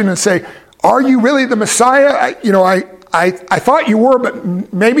question and say, are you really the Messiah? I thought you were,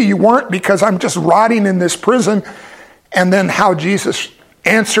 but maybe you weren't because I'm just rotting in this prison. And then how Jesus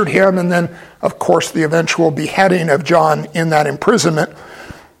answered him, and then, of course, the eventual beheading of John in that imprisonment.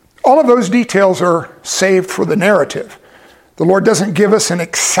 All of those details are saved for the narrative. The Lord doesn't give us an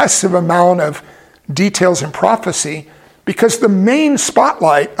excessive amount of details in prophecy because the main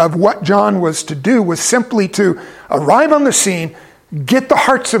spotlight of what John was to do was simply to arrive on the scene, get the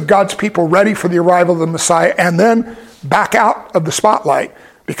hearts of God's people ready for the arrival of the Messiah, and then back out of the spotlight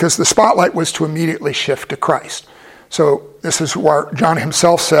because the spotlight was to immediately shift to Christ. So this is where John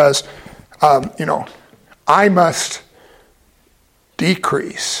himself says, I must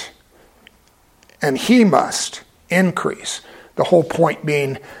decrease and he must increase. The whole point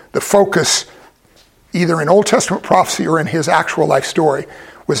being the focus, either in Old Testament prophecy or in his actual life story,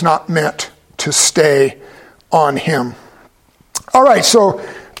 was not meant to stay on him. All right, so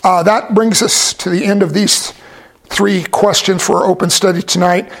that brings us to the end of these 3 questions for our open study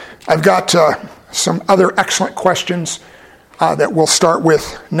tonight. I've got some other excellent questions that we'll start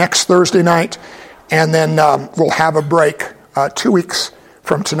with next Thursday night, and then we'll have a break 2 weeks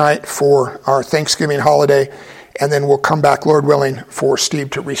from tonight for our Thanksgiving holiday, and then we'll come back, Lord willing, for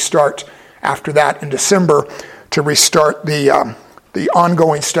Steve to restart after that in December to restart the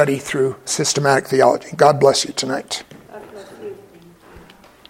ongoing study through systematic theology. God bless you tonight.